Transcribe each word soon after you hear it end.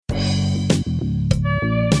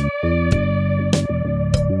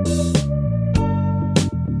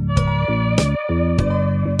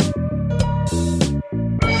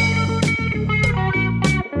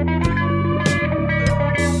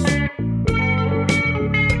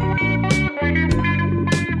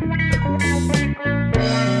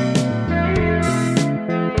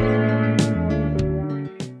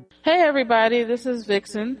everybody. This is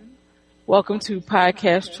Vixen. Welcome to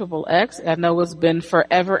Podcast Triple X. I know it's been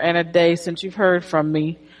forever and a day since you've heard from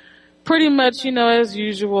me. Pretty much, as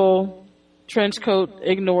usual, Trenchcoat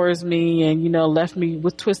ignores me and, left me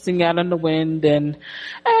with twisting out in the wind, and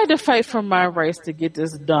I had to fight for my rights to get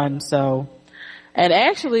this done. And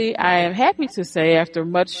actually, I am happy to say, after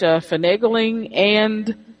much finagling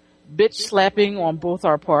and bitch slapping on both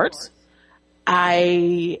our parts,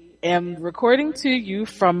 I am recording to you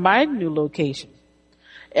from my new location.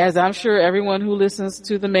 As I'm sure everyone who listens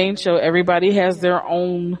to the main show, everybody has their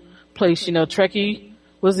own place. Trekkie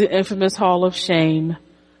was the infamous Hall of Shame.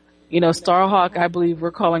 Starhawk, I believe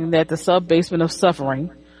we're calling that the sub-basement of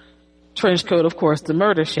suffering. Trenchcoat, of course, the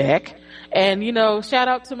murder shack. And, shout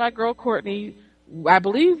out to my girl Courtney. I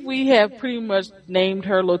believe we have pretty much named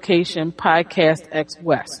her location Podcast X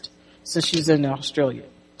West, since she's in Australia.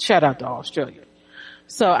 Shout out to Australia.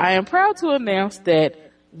 So I am proud to announce that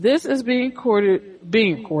this is being recorded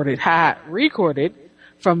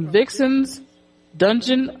from Vixen's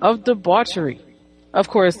Dungeon of Debauchery. Of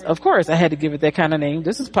course, I had to give it that kind of name.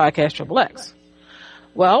 This is Podcast Triple X.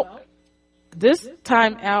 Well, this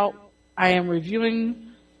time out, I am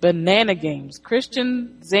reviewing Banana Games,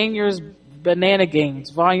 Christian Zanier's Banana Games,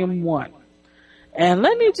 Volume 1. And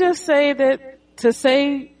let me just say that to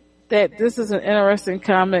say that this is an interesting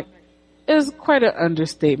comic is quite an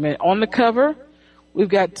understatement. On the cover, we've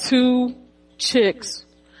got two chicks.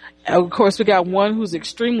 Of course, we got one who's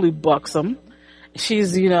extremely buxom.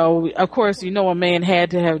 She's, of course, a man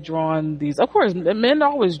had to have drawn these. Of course, men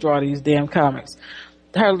always draw these damn comics.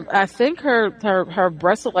 I think her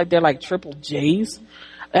breasts look like they're like triple J's.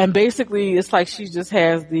 And basically, it's like she just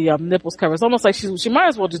has the nipples covered. It's almost like she might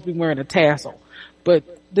as well just be wearing a tassel. But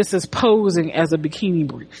this is posing as a bikini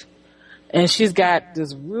brief. And she's got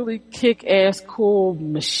this really kick-ass cool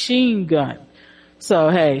machine gun. So,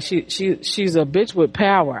 hey, she's a bitch with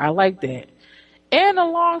power. I like that. And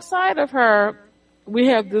alongside of her, we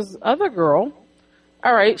have this other girl.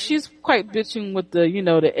 All right, she's quite bitching with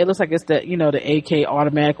it looks like it's the AK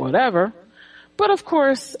automatic or whatever. But of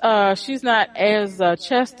course, she's not as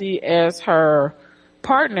chesty as her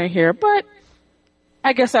partner here. But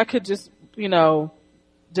I guess I could just blow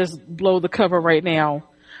the cover right now.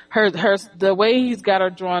 The way he's got her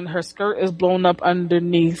drawn, her skirt is blown up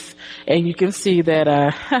underneath, and you can see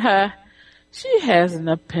that she has an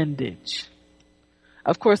appendage.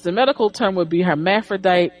 Of course, the medical term would be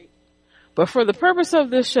hermaphrodite, but for the purpose of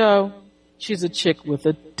this show, she's a chick with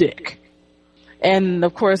a dick. And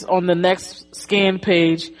of course, on the next scan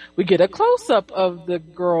page, we get a close-up of the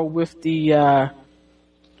girl with the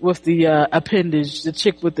appendage, the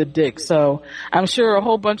chick with the dick. So I'm sure a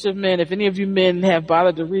whole bunch of men, if any of you men have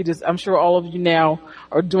bothered to read this, I'm sure all of you now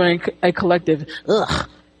are doing a collective ugh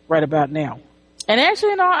right about now. And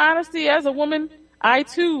actually, in all honesty, as a woman, I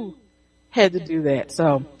too had to do that.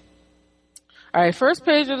 So, all right, first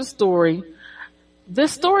page of the story.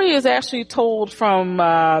 This story is actually told from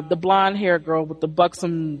the blonde-haired girl with the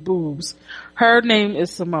buxom boobs. Her name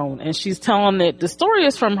is Simone, and she's telling it. The story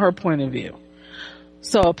is from her point of view.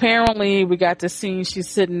 So apparently we got this scene. She's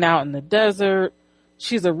sitting out in the desert.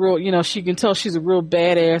 She's a real, she can tell she's a real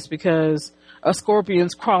badass because a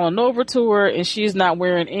scorpion's crawling over to her and she's not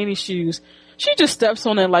wearing any shoes. She just steps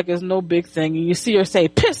on it like it's no big thing. And you see her say,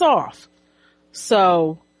 "Piss off."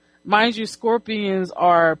 So mind you, scorpions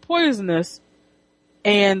are poisonous.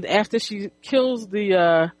 And after she kills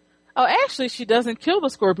actually she doesn't kill the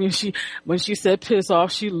scorpion. When she said piss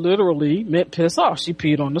off, she literally meant piss off. She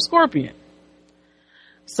peed on the scorpion.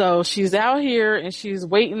 So she's out here and she's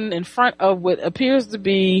waiting in front of what appears to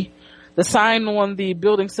be the sign on the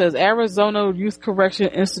building says Arizona Youth Correction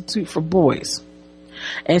Institute for Boys.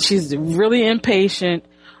 And she's really impatient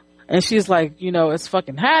and she's like, it's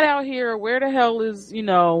fucking hot out here. Where the hell is,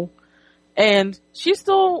 and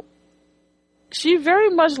she very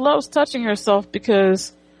much loves touching herself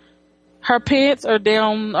because her pants are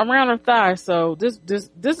down around her thigh. So this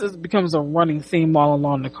becomes a running theme all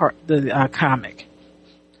along the comic.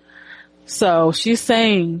 So she's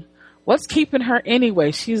saying, what's keeping her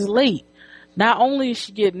anyway? She's late. Not only is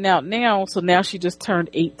she getting out now, so now she just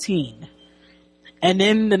turned 18. And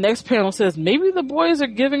then the next panel says, maybe the boys are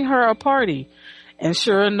giving her a party. And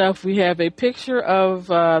sure enough, we have a picture of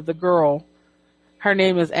the girl. Her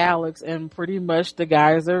name is Alex, and pretty much the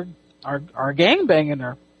guys are gangbanging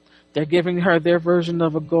her. They're giving her their version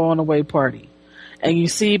of a going away party. And you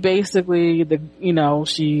see basically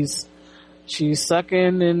she's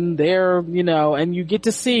sucking and there, and you get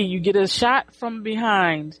a shot from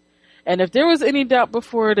behind. And if there was any doubt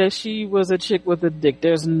before that she was a chick with a dick,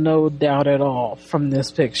 there's no doubt at all from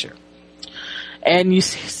this picture. And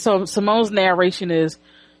so Simone's narration is,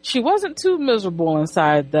 she wasn't too miserable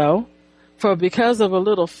inside though, for because of a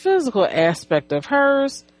little physical aspect of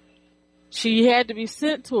hers, she had to be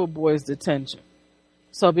sent to a boys' detention.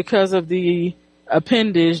 So because of the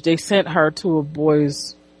appendage, they sent her to a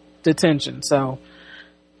boys' detention. So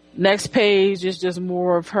next page is just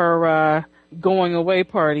more of her going away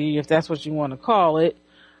party, if that's what you want to call it.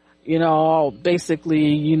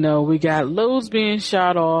 Basically, we got loads being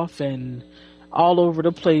shot off and all over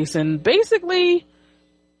the place. And basically,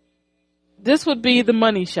 this would be the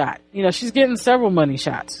money shot. She's getting several money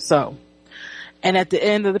shots. So, and at the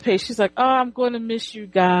end of the page, she's like, oh, I'm going to miss you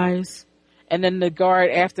guys. And then the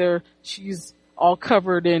guard, after she's all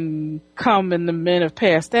covered in cum and the men have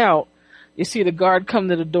passed out, you see the guard come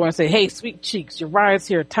to the door and say, hey, sweet cheeks, your ride's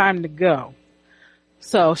here, time to go.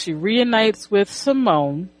 So she reunites with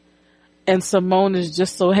Simone, and Simone is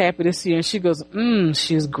just so happy to see her. And she goes,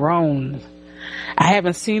 she's grown. I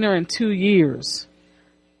haven't seen her in 2 years.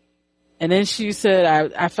 And then she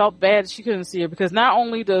said, I felt bad she couldn't see her because not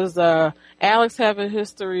only does Alex have a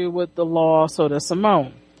history with the law, so does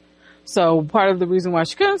Simone. So part of the reason why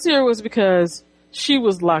she couldn't see her was because she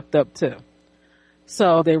was locked up too.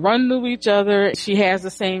 So they run into each other. She has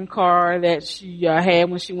the same car that she had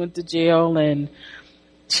when she went to jail, and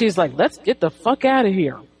she's like, let's get the fuck out of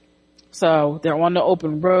here. So they're on the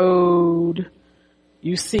open road.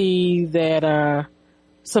 You see that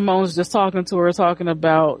Simone's just talking to her, talking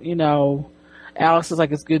about, Alex is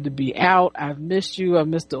like, it's good to be out. I've missed you. I've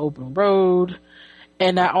missed the open road.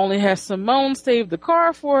 And not only has Simone saved the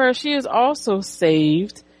car for her, she has also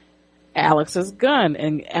saved Alex's gun.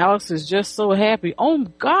 And Alex is just so happy. Oh,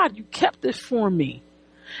 God, you kept it for me.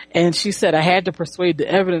 And she said, I had to persuade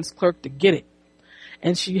the evidence clerk to get it.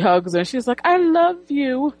 And she hugs her and she's like, I love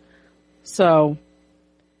you. So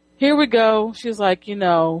here we go. She's like,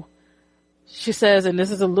 she says, and this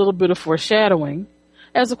is a little bit of foreshadowing,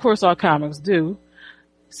 as of course all comics do.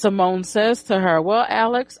 Simone says to her, well,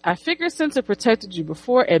 Alex, I figure since it protected you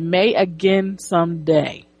before, it may again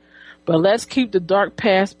someday. But let's keep the dark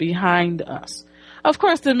past behind us. Of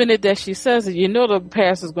course, the minute that she says it, the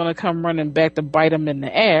past is going to come running back to bite him in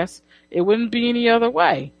the ass. It wouldn't be any other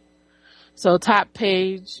way. So top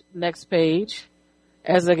page, next page.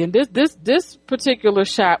 As again, this particular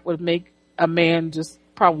shot would make a man just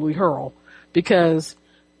probably hurl, because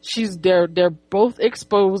they're both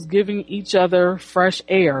exposed, giving each other fresh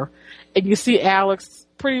air, and you see Alex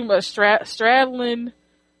pretty much straddling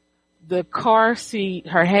the car seat.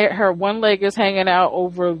 Her one leg is hanging out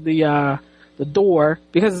over the door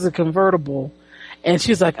because it's a convertible, and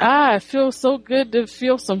she's like, it feels so good to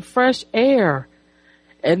feel some fresh air.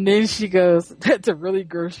 And then she goes, to really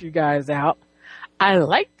gross you guys out, I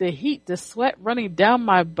like the heat, the sweat running down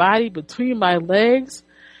my body between my legs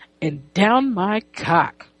and down my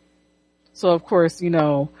cock. So, of course,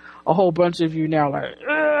 a whole bunch of you now are like,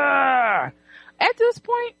 ugh! At this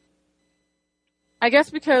point, I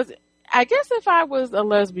guess if I was a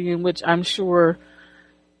lesbian, which I'm sure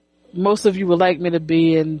most of you would like me to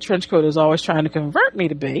be, and Trenchcoat is always trying to convert me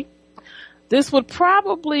to be, this would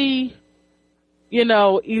probably,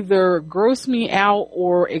 either gross me out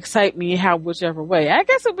or excite me, whichever way. I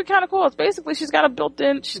guess it would be kind of cool. It's basically she's got a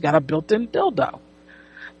built-in dildo.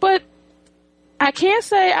 But I can't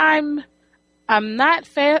say I'm not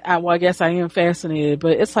well, I guess I am fascinated,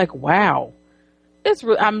 but it's like, wow.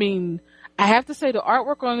 I have to say the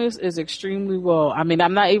artwork on this is extremely well. I'm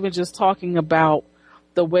not even just talking about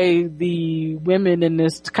the way the women in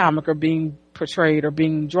this comic are being portrayed or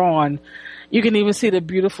being drawn. You can even see the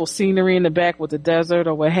beautiful scenery in the back with the desert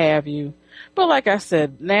or what have you. But like I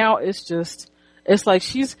said, now it's like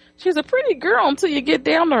she's a pretty girl until you get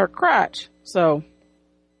down to her crotch. So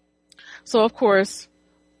of course,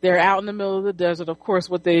 they're out in the middle of the desert. Of course,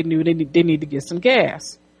 what they knew, they need to get some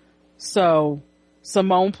gas. So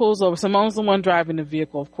Simone pulls over. Simone's the one driving the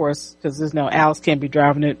vehicle, of course, because there's Alice can't be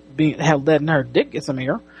driving it, letting her dick get some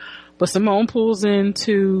air. But Simone pulls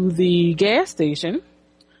into the gas station,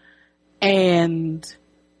 and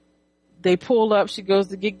they pull up. She goes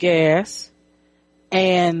to get gas,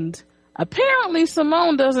 and apparently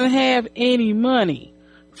Simone doesn't have any money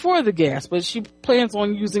for the gas, but she plans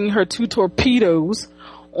on using her 2 torpedoes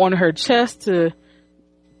on her chest to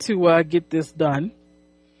get this done.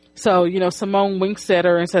 So, Simone winks at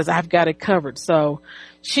her and says, I've got it covered. So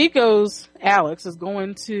Alex is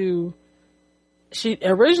going to, she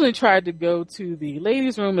originally tried to go to the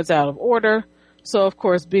ladies' room. It's out of order. So, of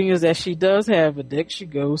course, being as that she does have a dick, she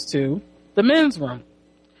goes to the men's room.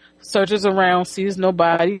 Searches around, sees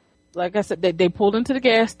nobody. Like I said, they pulled into the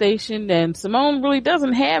gas station, and Simone really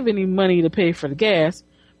doesn't have any money to pay for the gas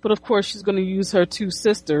But of course, she's going to use her two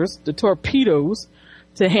sisters, the torpedoes,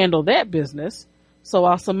 to handle that business. So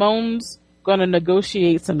while Simone's going to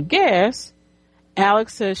negotiate some gas,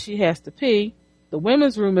 Alex says she has to pee. The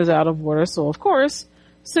women's room is out of order. So of course,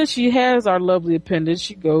 since she has our lovely appendage,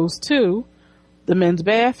 she goes to the men's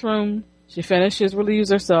bathroom. She finishes,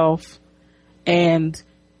 relieves herself, and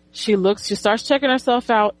she starts checking herself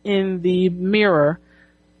out in the mirror.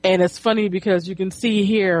 And it's funny because you can see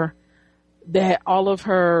here that all of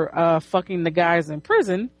her fucking the guys in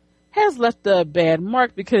prison has left a bad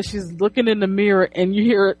mark, because she's looking in the mirror and you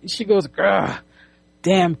hear she goes, "Ugh,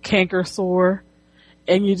 damn canker sore,"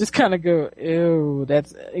 and you just kind of go, "Ew,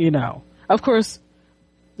 that's," Of course,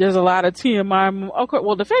 there's a lot of TMI. Okay,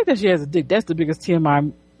 well, the fact that she has a dick, that's the biggest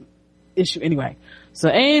TMI issue anyway. So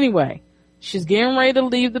anyway, she's getting ready to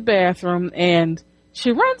leave the bathroom, and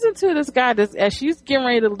she runs into this guy. As she's getting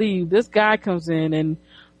ready to leave, this guy comes in and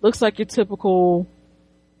looks like your typical,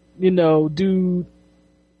 dude,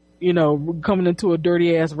 coming into a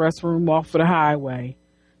dirty ass restroom off of the highway.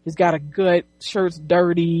 He's got a gut, shirt's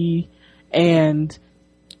dirty, and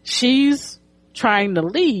she's trying to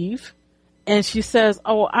leave, and she says,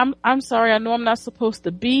 "Oh, I'm sorry. I know I'm not supposed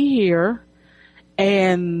to be here."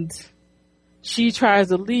 And she tries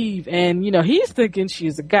to leave, and he's thinking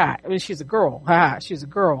she's a guy. I mean, she's a girl. She's a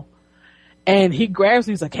girl. And he grabs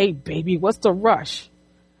her. He's like, "Hey, baby, what's the rush?"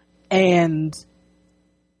 And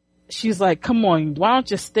she's like, "Come on, why don't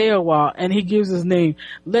you stay a while?" And he gives his name.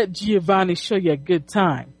 "Let Giovanni show you a good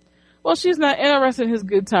time." Well, she's not interested in his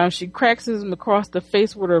good time. She cracks him across the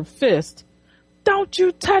face with her fist. "Don't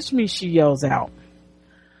you touch me," she yells out.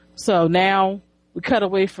 So now we cut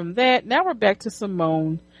away from that. Now we're back to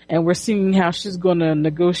Simone, and we're seeing how she's going to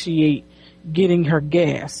negotiate getting her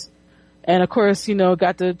gas. And of course,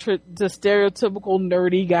 got the stereotypical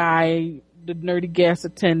nerdy guy, the nerdy gas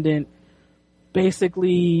attendant.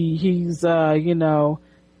 Basically, he's,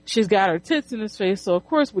 she's got her tits in his face. So of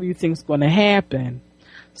course, what do you think's going to happen?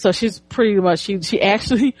 So she's pretty much, she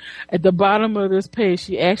actually, at the bottom of this page,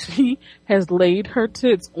 she actually has laid her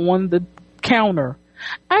tits on the counter.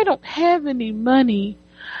 "I don't have any money.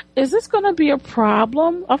 Is this going to be a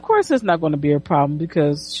problem?" Of course it's not going to be a problem,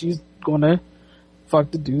 because she's going to fuck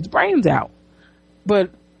the dude's brains out.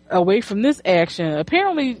 But away from this action,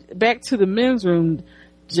 apparently back to the men's room,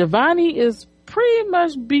 Giovanni is pretty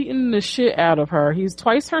much beating the shit out of her. He's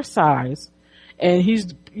twice her size. And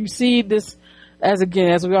you see this, as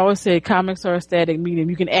we always say, comics are a static medium.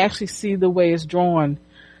 You can actually see the way it's drawn.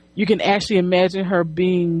 You can actually imagine her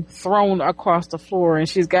being thrown across the floor, and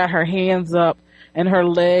she's got her hands up and her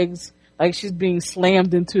legs like she's being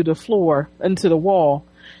slammed into the floor, into the wall.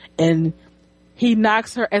 And he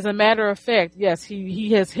knocks her, as a matter of fact, yes,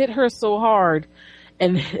 he has hit her so hard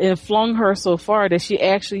and flung her so far that she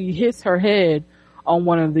actually hits her head on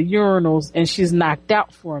one of the urinals, and she's knocked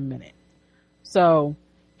out for a minute. So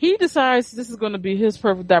he decides this is going to be his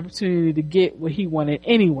perfect opportunity to get what he wanted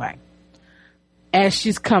anyway. As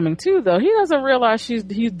she's coming to, though, he doesn't realize he's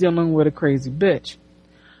dealing with a crazy bitch.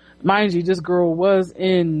 Mind you, this girl was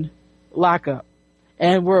in lockup,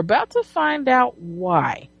 and we're about to find out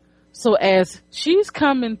why. So as she's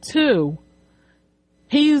coming to,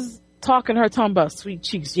 he's talking about sweet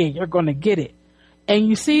cheeks. "Yeah, you're going to get it." And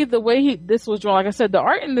you see the way this was drawn. Like I said, the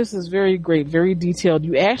art in this is very great, very detailed.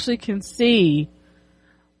 You actually can see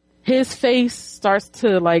his face starts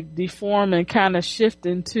to like deform and kind of shift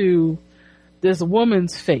into this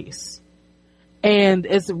woman's face. And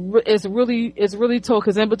it's really told,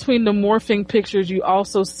 because in between the morphing pictures, you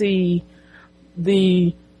also see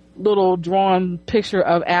the little drawn picture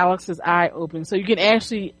of Alex's eye open. So you can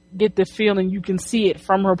actually get the feeling, you can see it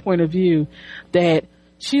from her point of view, that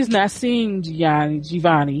she's not seeing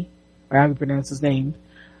Giovanni, or how you pronounce his name.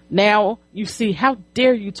 Now you see, how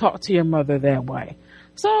dare you talk to your mother that way?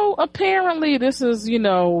 So apparently this is,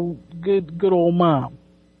 good old mom.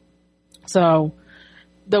 So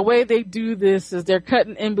the way they do this is they're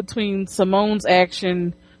cutting in between Simone's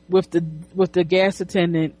action with the gas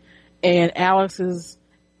attendant and Alex's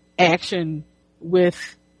action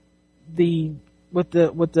with the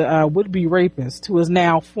would-be rapist, who is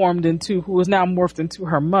now morphed into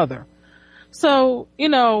her mother. So,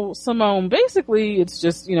 Simone, basically it's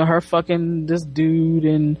just, her fucking this dude,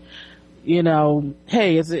 and,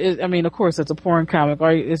 hey, of course it's a porn comic,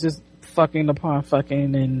 right? It's just fucking upon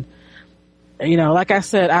fucking, and, like I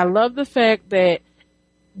said, I love the fact that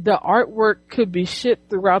the artwork could be shit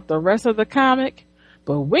throughout the rest of the comic,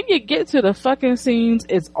 but when you get to the fucking scenes,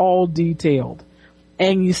 it's all detailed.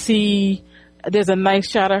 And you see, there's a nice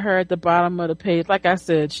shot of her at the bottom of the page. Like I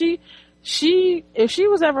said, if she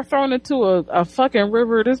was ever thrown into a fucking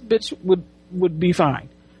river, this bitch would be fine.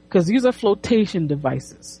 because these are flotation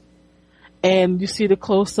devices. And you see the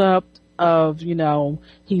close up of,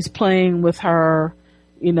 he's playing with her.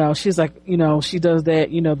 She's like, she does that,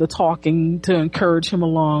 the talking to encourage him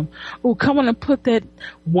along. Oh, come on and put that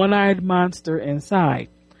one-eyed monster inside.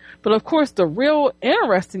 But of course, the real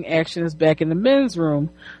interesting action is back in the men's room.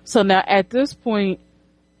 So now at this point,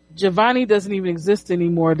 Giovanni doesn't even exist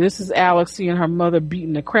anymore. This is Alex seeing her mother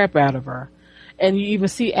beating the crap out of her. And you even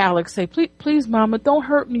see Alex say, please, Mama, don't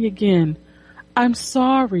hurt me again. I'm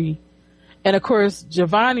sorry. And of course,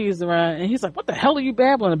 Giovanni is around and he's like, what the hell are you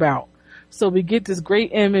babbling about? So we get this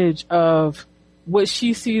great image of what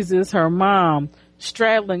she sees as her mom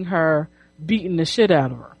straddling her, beating the shit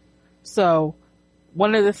out of her. So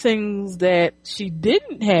one of the things that she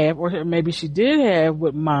didn't have, or maybe she did have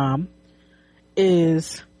with mom,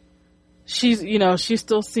 is she's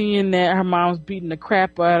still seeing that her mom's beating the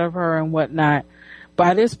crap out of her and whatnot.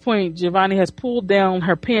 By this point, Giovanni has pulled down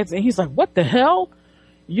her pants and he's like, what the hell?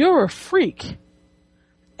 You're a freak.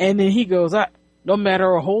 And then he goes, no matter,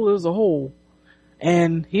 a hole is a hole.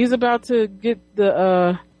 And he's about to get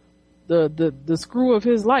the screw of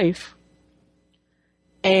his life.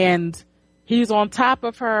 And he's on top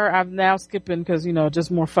of her. I'm now skipping because, just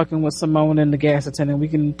more fucking with Simone and the gas attendant. We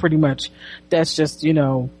can pretty much, that's just,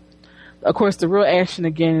 of course, the real action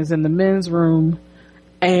again is in the men's room.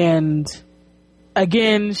 And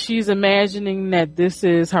again, she's imagining that this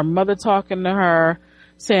is her mother talking to her,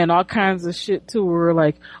 saying all kinds of shit to her,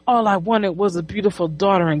 like, all I wanted was a beautiful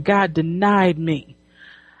daughter and God denied me.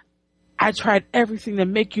 I tried everything to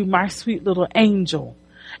make you my sweet little angel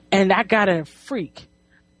and I got a freak.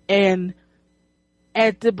 And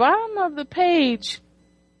at the bottom of the page,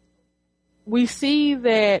 we see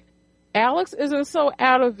that Alex isn't so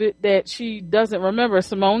out of it that she doesn't remember.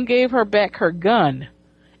 Simone gave her back her gun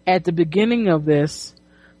at the beginning of this.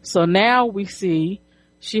 So now we see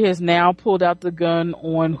she has now pulled out the gun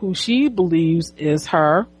on who she believes is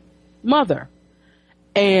her mother.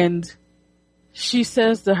 And she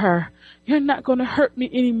says to her, you're not going to hurt me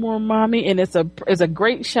anymore, Mommy. And it's a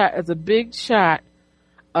great shot. It's a big shot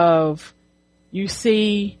of, you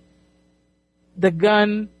see the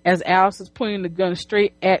gun as Alice is pointing the gun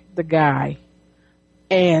straight at the guy.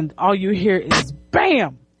 And all you hear is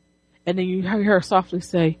bam. And then you hear her softly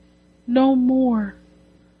say, no more.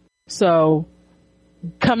 So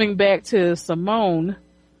coming back to Simone,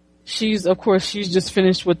 she's just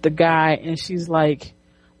finished with the guy and she's like,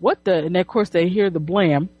 what the? And of course they hear the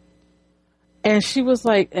blam. And she was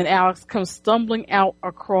like, and Alex comes stumbling out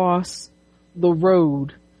across the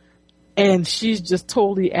road and she's just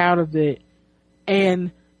totally out of it.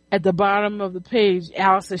 And at the bottom of the page,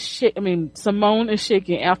 Simone is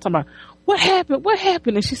shaking. Alex talking about, what happened? What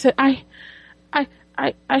happened? And she said, I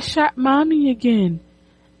shot Mommy again.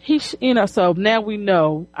 So now we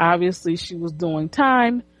know, obviously she was doing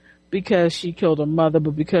time because she killed her mother,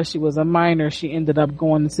 but because she was a minor, she ended up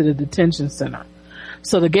going into the detention center.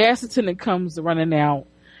 So the gas attendant comes running out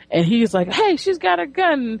and he's like, hey, she's got a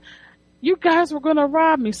gun. You guys were going to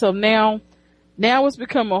rob me. So now it's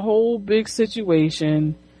become a whole big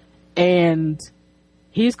situation and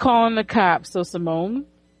he's calling the cops. So Simone,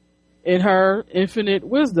 in her infinite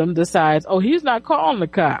wisdom, decides, he's not calling the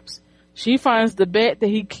cops. She finds the bat that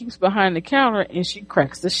he keeps behind the counter and she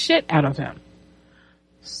cracks the shit out of him.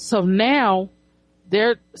 So now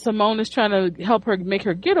Simone is trying to help her make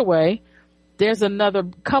her getaway. There's another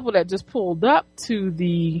couple that just pulled up to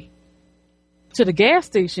the gas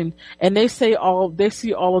station and they see all of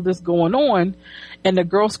this going on and the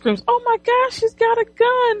girl screams, oh my gosh, she's got a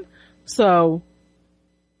gun. So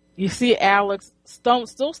you see Alex still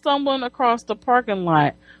stumbling across the parking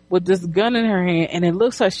lot with this gun in her hand and it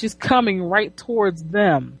looks like she's coming right towards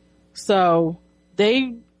them. So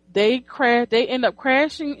they end up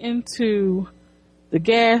crashing into the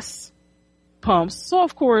gas pumps. So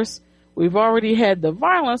of course we've already had the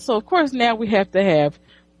violence. So of course now we have to have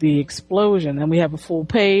the explosion and we have a full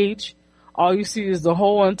page. All you see is the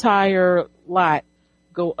whole entire lot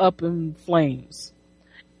go up in flames.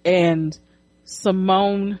 And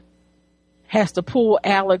Simone has to pull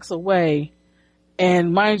Alex away.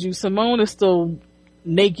 And mind you, Simone is still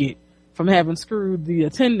naked from having screwed the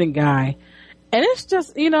attendant guy. And it's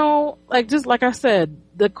just, just like I said,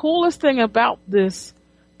 the coolest thing about this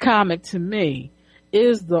comic to me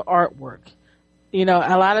is the artwork. A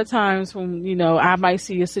lot of times when, I might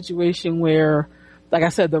see a situation where, like I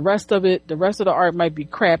said, the rest of the art might be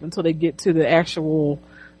crap until they get to the actual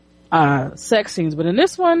sex scenes. But in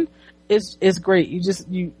this one, it's great.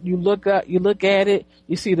 You look at it,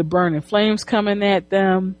 you see the burning flames coming at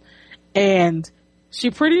them, and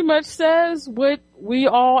she pretty much says what we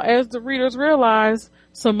all as the readers realize,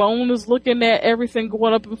 Simone is looking at everything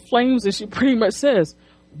going up in flames, and she pretty much says,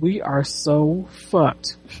 "We are so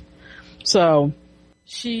fucked." So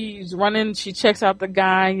she's running. She checks out the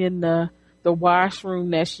guy in the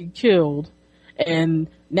washroom that she killed, and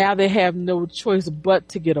now they have no choice but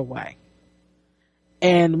to get away.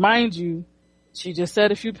 And mind you, she just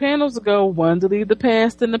said a few panels ago, one to leave the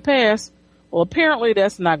past in the past. Well, apparently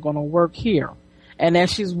that's not going to work here. And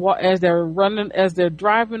as they're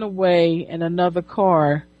driving away in another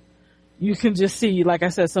car, you can just see, like I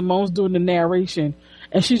said, Simone's doing the narration,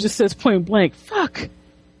 and she just says point blank, "Fuck."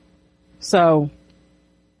 So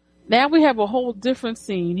now we have a whole different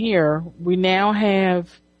scene here. We now have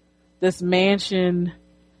this mansion,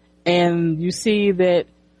 and you see that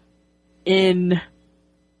in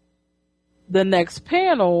the next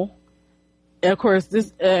panel, of course,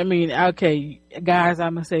 okay, guys,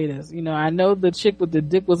 I'm gonna say this. I know the chick with the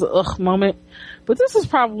dick was an ugh moment, but this is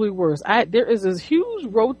probably worse. There is this huge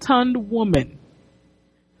rotund woman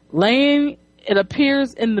laying, it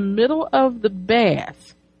appears, in the middle of the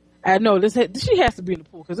bath. I know she has to be in the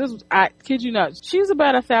pool, because I kid you not, she's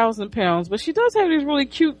about 1,000 pounds, but she does have these really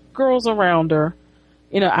cute girls around her.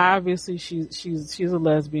 Obviously she's a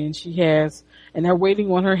lesbian. She has, and they're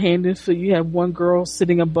waiting on her hand and foot. You have one girl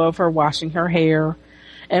sitting above her washing her hair,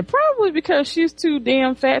 and probably because she's too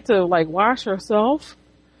damn fat to wash herself,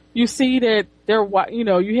 you see that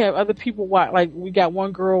you have other people we got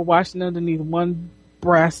one girl washing underneath one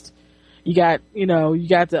breast. You got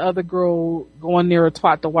the other girl going near a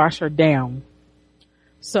twat to wash her down.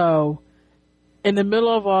 So in the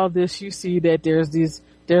middle of all this, you see that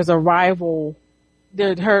there's a rival.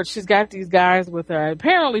 She's got these guys with her.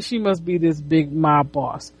 Apparently she must be this big mob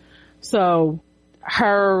boss. So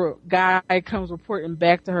her guy comes reporting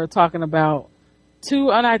back to her, talking about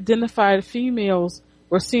 2 unidentified females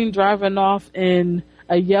were seen driving off in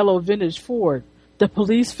a yellow vintage Ford. The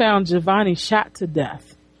police found Giovanni shot to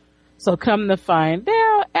death. So come to find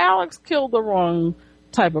out, Alex killed the wrong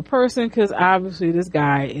type of person, because obviously this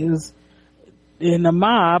guy is in the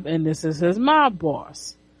mob and this is his mob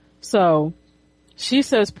boss. So she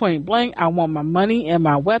says point blank, "I want my money and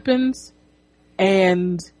my weapons."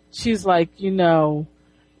 And she's like, you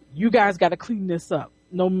guys got to clean this up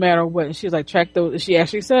no matter what. And she's like, track those. She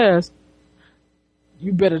actually says,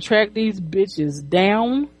 "You better track these bitches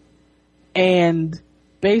down." And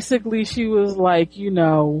basically she was like,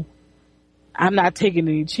 "I'm not taking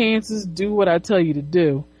any chances. Do what I tell you to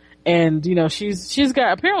do." And, she's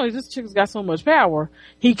got, apparently this chick's got so much power.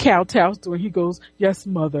 He kowtows to her. He goes, "Yes,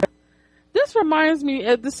 mother." This reminds me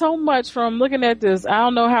so much from looking at this. I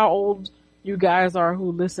don't know how old you guys are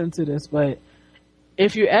who listen to this, but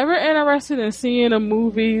if you're ever interested in seeing a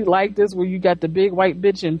movie like this where you got the big white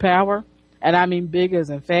bitch in power, and I mean big as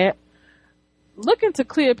in fat, look into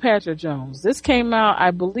Cleopatra Jones. This came out,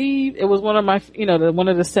 I believe, it was one of my, one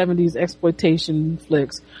of the 70s exploitation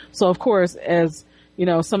flicks. So of course, as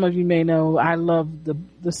some of you may know, I love the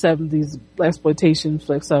 70s exploitation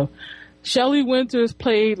flicks. So Shelley Winters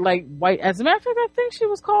played white. As a matter of fact, I think she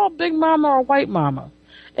was called Big Mama or White Mama.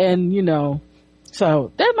 And,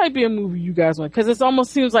 so that might be a movie you guys want, because it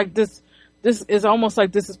almost seems like this is almost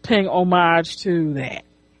like this is paying homage to that.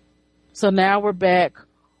 So now we're back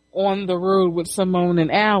on the road with Simone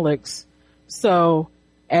and Alex. So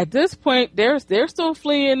at this point, they're still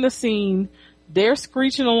fleeing the scene. They're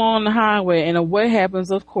screeching along the highway, and what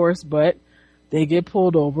happens, of course, but they get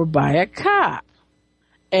pulled over by a cop.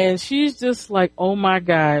 And she's just like, "Oh my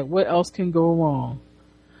God, what else can go wrong?"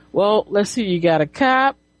 Well, let's see. You got a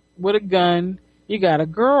cop with a gun. You got a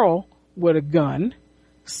girl with a gun.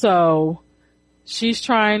 So she's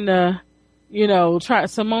trying to,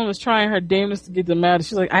 Simone is trying her damnedest to get them out.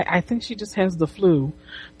 She's like, I think she just has the flu.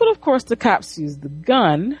 But of course the cop sees the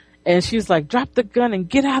gun, and she's like, "Drop the gun and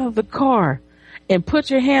get out of the car and put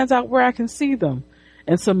your hands out where I can see them."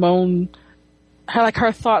 And Simone,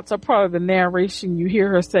 her thoughts are part of the narration. You hear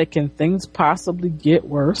her say, "Can things possibly get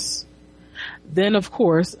worse?" Then, of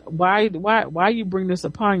course, why you bring this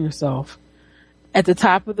upon yourself? At the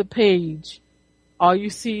top of the page, all you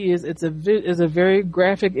see is is a very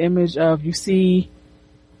graphic image of, you see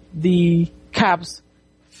the cop's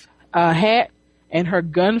hat and her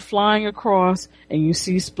gun flying across, and you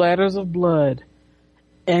see splatters of blood.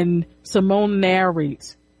 And Simone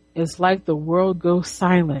narrates, "It's like the world goes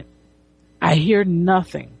silent. I hear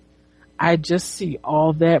nothing. I just see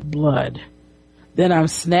all that blood. Then I'm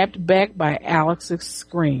snapped back by Alex's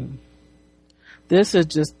scream. This has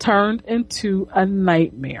just turned into a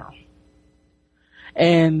nightmare."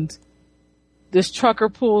 And this trucker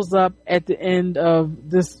pulls up at the end of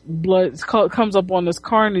this comes up on this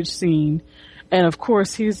carnage scene. And of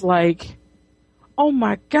course he's like, Oh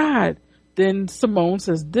my God. Then Simone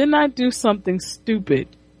says, didn't I do something stupid?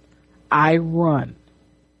 I run.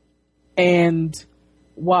 And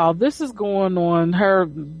while this is going on, her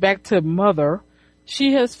back to mother,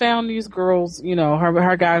 she has found these girls,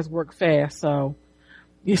 her guys work fast. So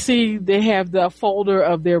you see, they have the folder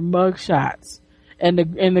of their mug shots. And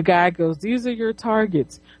the guy goes, these are your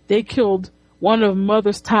targets. They killed one of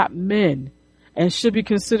mother's top men and should be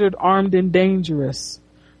considered armed and dangerous.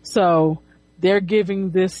 So they're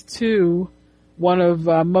giving this to one of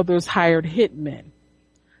mother's hired hitmen.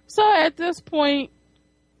 So at this point,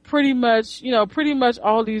 pretty much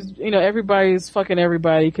all these, everybody's fucking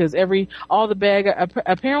everybody because all the bad guys,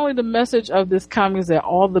 apparently the message of this comic is that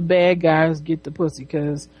all the bad guys get the pussy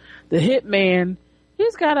because the hitman,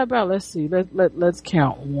 he's got about, let's see, let's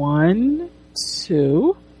count 1,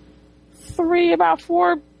 2, 3, about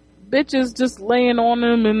 4 bitches just laying on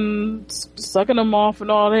him and sucking him off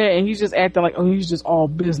and all that, and he's just acting like, he's just all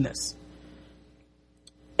business.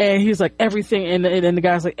 And he's like, everything, and the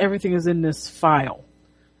guy's like, everything is in this file.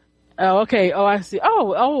 Oh, okay. Oh, I see.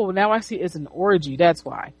 Oh, now I see it's an orgy. That's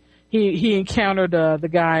why. He encountered the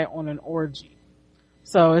guy on an orgy.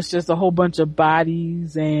 So it's just a whole bunch of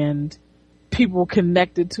bodies and people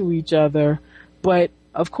connected to each other. But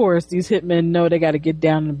of course, these hitmen know they got to get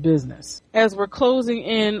down to business. As we're closing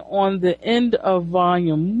in on the end of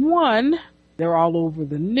volume 1, they're all over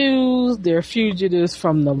the news. They're fugitives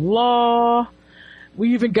from the law.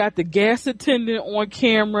 We even got the gas attendant on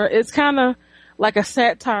camera. It's kind of like a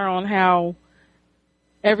satire on how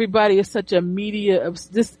everybody is such a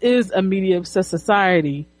this is a media obsessed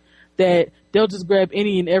society that they'll just grab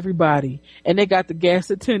any and everybody. And they got the gas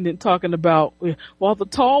attendant talking about, while the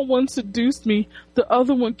tall one seduced me, the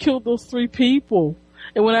other one killed those 3 people.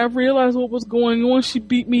 And when I realized what was going on, she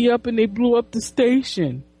beat me up and they blew up the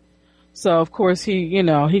station. So of course he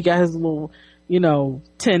got his little,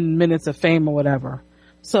 10 minutes of fame or whatever.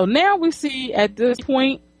 So now we see at this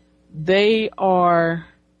point, they are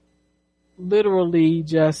literally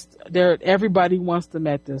everybody wants them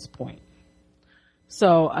at this point.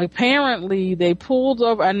 So apparently they pulled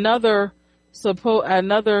over another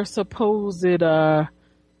supposed, it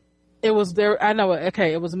was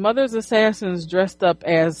Mother's assassins dressed up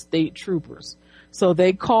as state troopers. So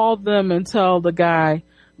they called them and tell the guy,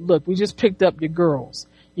 look, we just picked up your girls.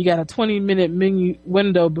 You got a 20-minute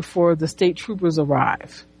window before the state troopers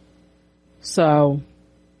arrive. So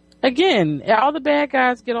again, all the bad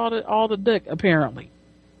guys get all the dick apparently.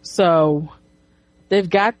 So they've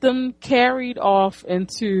got them carried off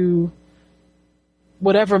into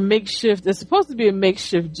whatever makeshift. It's supposed to be a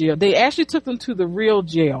makeshift jail. They actually took them to the real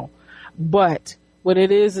jail, but what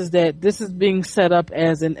it is that this is being set up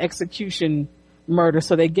as an execution murder.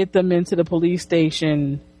 So they get them into the police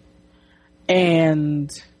station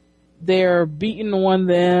and they're beating on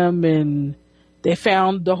them, and they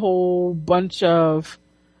found the whole bunch of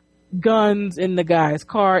guns in the guy's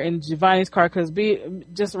car, in Giovanni's car, because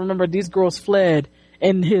just remember, these girls fled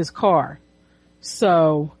in his car.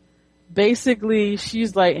 So basically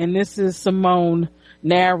she's like, and this is Simone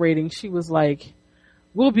narrating, she was like,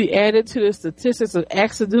 will be added to the statistics of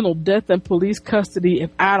accidental death and police custody if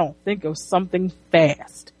I don't think of something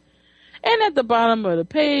fast. And at the bottom of the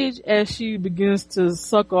page, as she begins to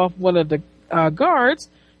suck off one of the guards,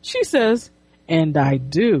 she says, and I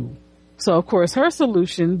do. So of course her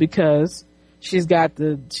solution, because she's got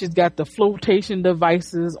the flotation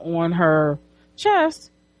devices on her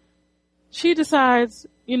chest, she decides,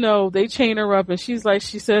 they chain her up, and she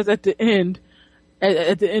says at the end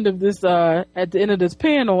of this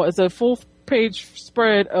panel, it's a full page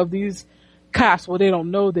spread of these cops. Well, they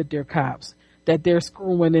don't know that they're cops, that they're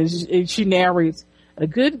screwing, and she narrates, a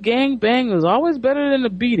good gang bang is always better than a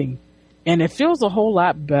beating, and it feels a whole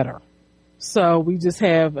lot better. So we just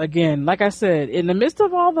have, again, like I said, in the midst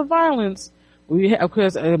of all the violence, we have, of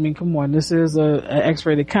course, come on, this is an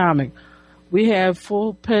X-rated comic. We have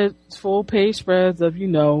full page spreads of,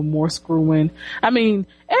 more screwing.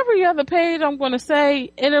 Every other page, I'm going to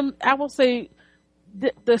say, I will say,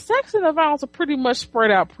 the sex and the violence are pretty much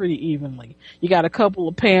spread out pretty evenly. You got a couple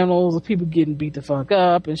of panels of people getting beat the fuck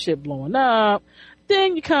up and shit blowing up.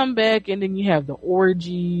 Then you come back and then you have the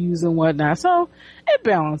orgies and whatnot. So it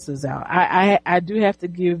balances out. I do have to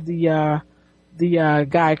give the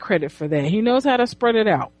guy credit for that. He knows how to spread it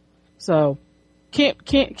out. So can't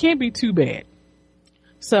be too bad.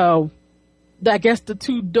 So I guess the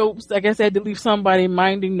 2 dopes, I had to leave somebody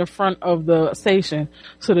minding the front of the station.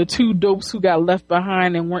 So the 2 dopes who got left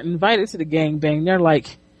behind and weren't invited to the gangbang, they're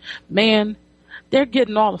like, man, they're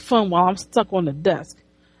getting all the fun while I'm stuck on the desk.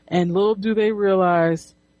 And little do they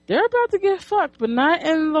realize they're about to get fucked, but not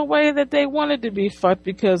in the way that they wanted to be fucked,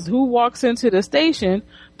 because who walks into the station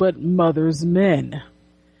but Mother's men?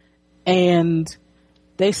 And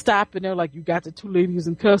they stop and they're like, you got the two ladies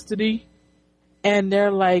in custody? And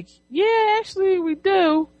they're like, yeah, actually we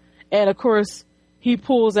do. And of course, he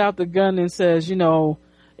pulls out the gun and says, you know,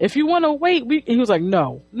 if you want to wait, he was like,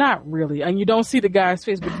 no, not really. And you don't see the guy's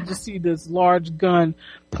face, but you just see this large gun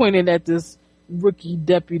pointed at this rookie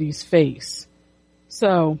deputy's face.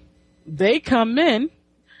 So they come in,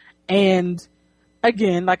 and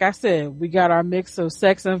again, like I said, we got our mix of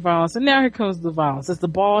sex and violence, and now here comes the violence. It's the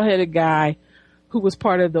bald-headed guy who was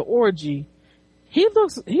part of the orgy. He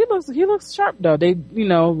looks sharp though. They, you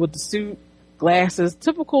know, with the suit, glasses,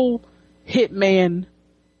 typical hitman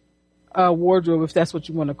wardrobe, if that's what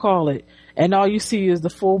you want to call it. And all you see is the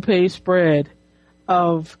full page spread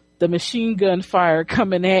of the machine gun fire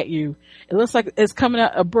coming at you. It looks like it's coming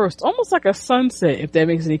out a burst, almost like a sunset, if that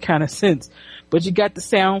makes any kind of sense. But you got the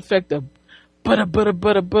sound effect of butter, butter,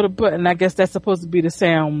 butter, butter, butter, and I guess that's supposed to be the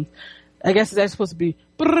sound. I guess that's supposed to be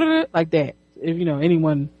like that. If you know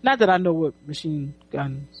anyone, not that I know what machine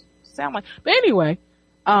guns sound like, but anyway,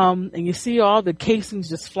 and you see all the casings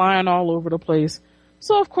just flying all over the place.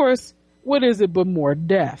 So of course, what is it but more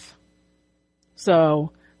death?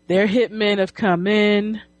 So their hitmen have come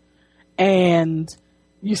in, and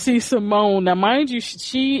you see Simone. Now, mind you,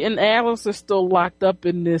 she and Alice are still locked up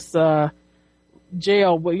in this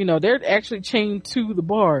jail, but you know they're actually chained to the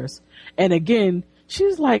bars. And again,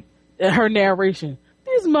 she's like, her narration,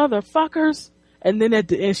 these motherfuckers. And then at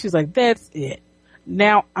the end, she's like, that's it.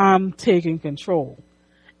 Now I'm taking control.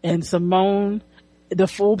 And Simone, the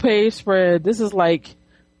full page spread, this is like,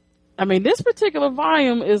 I mean, this particular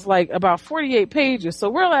volume is like about 48 pages. So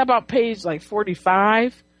we're at about page like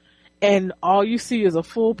 45. And all you see is a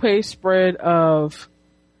full page spread of,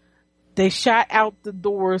 they shot out the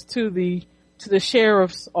doors to the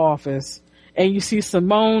sheriff's office. And you see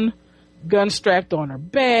Simone gun strapped on her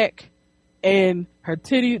back. And her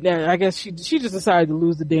titty, I guess she just decided to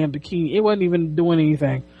lose the damn bikini. It wasn't even doing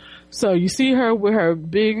anything. So you see her with her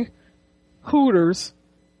big hooters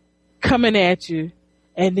coming at you.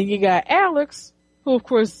 And then you got Alex, who of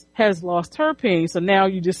course has lost her panties. So now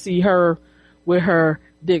you just see her with her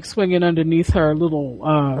dick swinging underneath her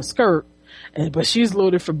little skirt. But she's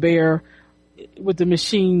loaded for bear with the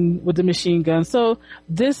machine gun. So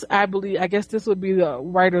this, I guess this would be the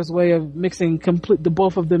writer's way of mixing the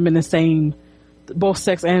both of them in the same, both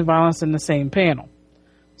sex and violence in the same panel.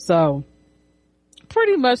 So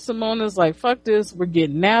pretty much Simona's like, fuck this, we're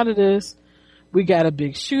getting out of this. We got a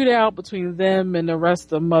big shootout between them and the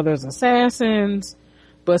rest of Mother's assassins.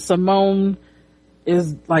 But Simone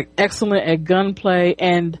is like excellent at gunplay.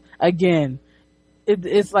 And again,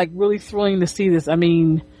 it's like really thrilling to see this. I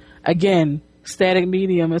mean, again, static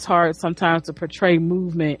medium is hard sometimes to portray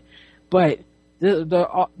movement, but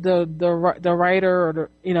the writer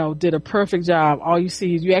or did a perfect job. All you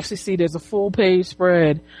see is, you actually see there's a full page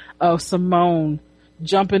spread of Simone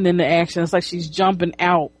jumping into action. It's like she's jumping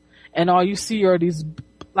out, and all you see are these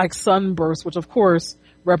like sunbursts, which of course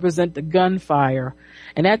represent the gunfire.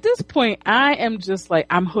 And at this point, I am just like,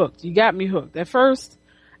 I'm hooked. You got me hooked. At first,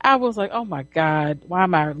 I was like, oh my God, why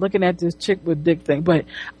am I looking at this chick with dick thing? But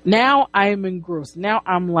now I am engrossed. Now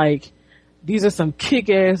I'm like, these are some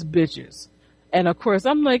kick-ass bitches. And of course,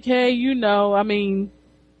 I'm like, hey, I mean,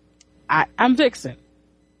 I'm Vixen.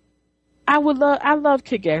 I love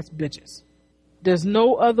kick-ass bitches. There's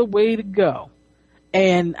no other way to go.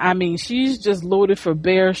 And I mean, she's just loaded for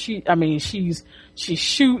bear. She's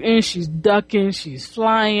shooting, she's ducking, she's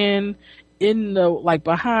flying in the, like,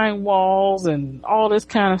 behind walls and all this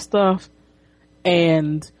kind of stuff.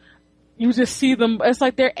 And you just see them, it's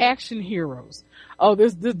like they're action heroes. Oh,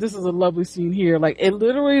 this is a lovely scene here. Like, it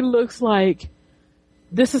literally looks like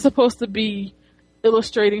this is supposed to be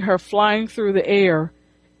illustrating her flying through the air.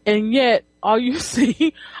 And yet all you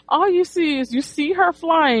see is you see her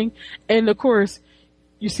flying, and of course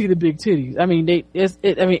you see the big titties. I mean, it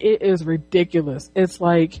is ridiculous. It's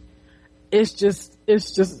like, it's just,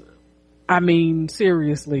 I mean,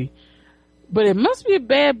 seriously. But it must be a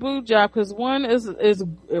bad boob job, because one is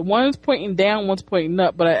pointing down, one's pointing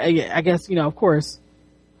up. But I guess, of course,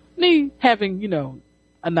 me having,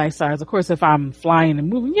 a nice size, of course, if I'm flying and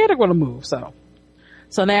moving, yeah, they're going to move. So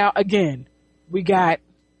now again, we got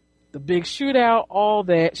the big shootout, all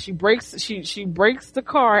that. She breaks the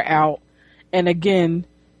car out, and again,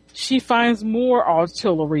 she finds more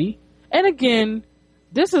artillery. And again,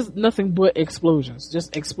 this is nothing but explosions,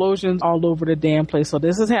 just explosions all over the damn place. So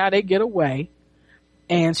this is how they get away.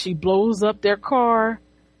 And she blows up their car,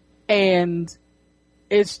 and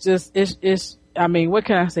it's I mean, what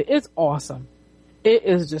can I say? It's awesome. It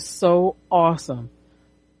is just so awesome.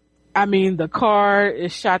 I mean, the car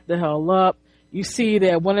is shot the hell up. You see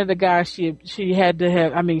that one of the guys she had to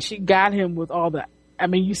have, I mean, she got him with all the, I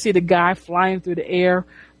mean, you see the guy flying through the air,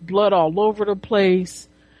 blood all over the place.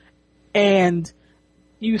 And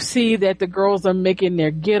you see that the girls are making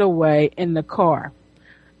their getaway in the car.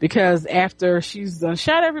 Because after she's done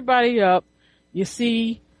shot everybody up, you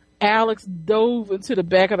see Alex dove into the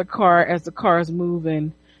back of the car as the car is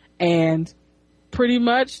moving. And pretty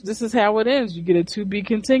much this is how it ends. You get a to be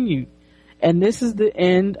continued. And this is the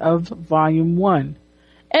end of volume 1.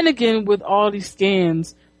 And again, with all these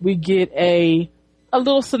scans, we get a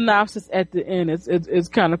little synopsis at the end. It's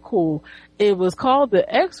kind of cool. It was called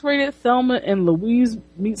The X-Rated Thelma and Louise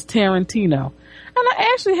Meets Tarantino. And I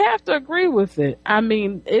actually have to agree with it. I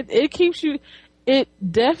mean, it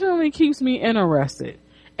definitely keeps me interested.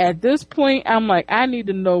 At this point, I'm like, I need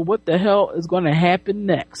to know what the hell is going to happen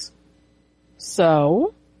next.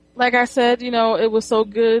 So, like I said, it was so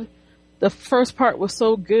good. The first part was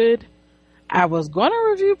so good. I was going to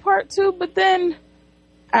review part 2, but then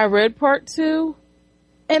I read part 2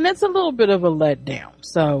 and it's a little bit of a letdown.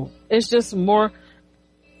 So it's just more of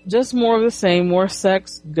the same, more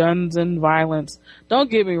sex, guns, and violence. Don't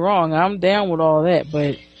get me wrong. I'm down with all that,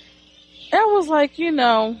 but it was like,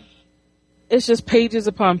 it's just pages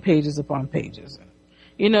upon pages upon pages.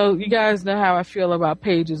 You guys know how I feel about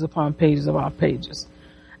pages upon pages upon pages.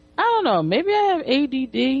 I don't know. Maybe I have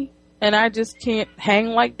ADD and I just can't hang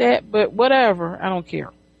like that, but whatever. I don't care.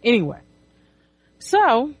 Anyway.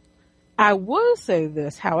 So, I will say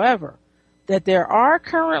this, however, that there are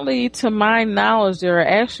currently, to my knowledge, there are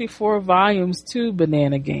actually 4 volumes to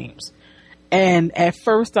Banana Games. And at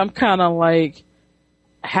first I'm kind of like,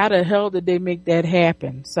 how the hell did they make that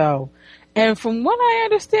happen? So, and from what I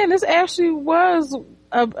understand, this actually was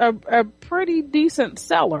a pretty decent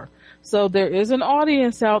seller. So there is an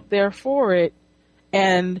audience out there for it.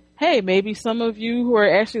 And hey, maybe some of you who are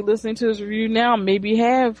actually listening to this review now maybe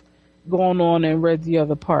have gone on and read the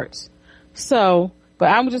other parts. So, but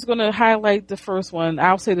I'm just going to highlight the first one.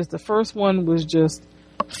 I'll say this. The first one was just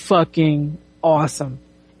fucking awesome.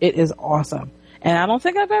 It is awesome. And I don't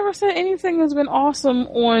think I've ever said anything has been awesome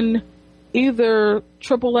on either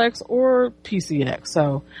XXX or PCX.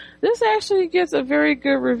 So this actually gets a very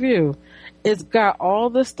good review. It's got all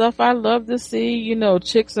the stuff I love to see,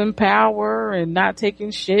 chicks in power and not taking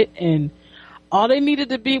shit, and all they needed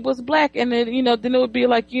to be was black. And then, then it would be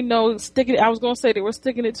like, sticking, I was going to say they were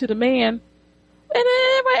sticking it to the man. And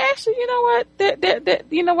then, but actually, you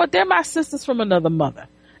know what? They're my sisters from another mother.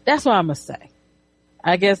 That's what I'm going to say.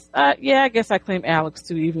 I guess I claim Alex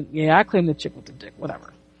too, I claim the chick with the dick,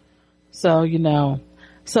 whatever. So,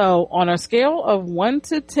 so on a scale of 1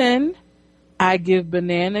 to 10, I give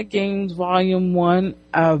Banana Games Volume 1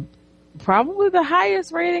 probably the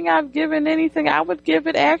highest rating I've given anything. I would give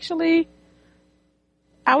it a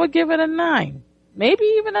 9, maybe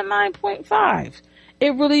even a 9.5.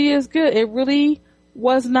 It really is good. It really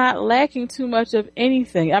was not lacking too much of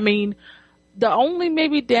anything. I mean, the only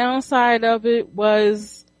maybe downside of it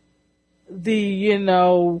was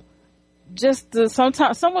just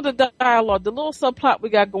sometimes some of the dialogue, the little subplot we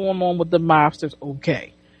got going on with the mobsters,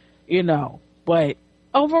 okay, but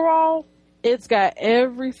overall, it's got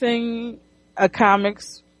everything a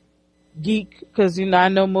comics geek, because I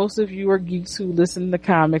know most of you are geeks who listen to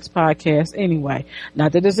comics podcasts anyway.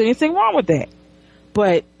 Not that there's anything wrong with that,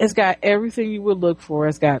 but it's got everything you would look for.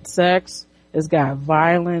 It's got sex, it's got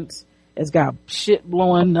violence, it's got shit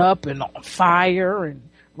blowing up and on fire and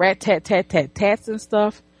rat tat tat tat tats and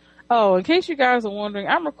stuff. Oh, in case you guys are wondering,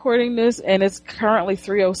 I'm recording this and it's currently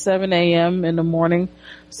 3:07 a.m. in the morning,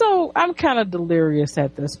 so I'm kind of delirious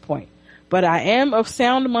at this point. But I am of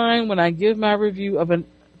sound mind when I give my review of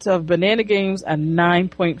Banana Games a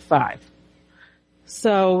 9.5.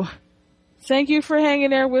 So, thank you for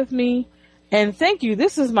hanging there with me, and thank you.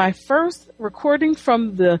 This is my first recording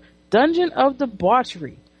from the Dungeon of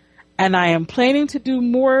Debauchery, and I am planning to do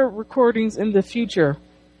more recordings in the future.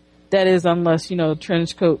 That is, unless,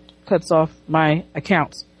 Trenchcoat cuts off my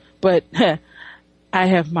accounts. But I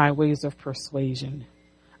have my ways of persuasion.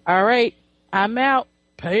 All right, I'm out.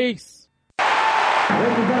 Peace.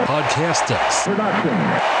 Podcasters.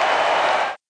 Production.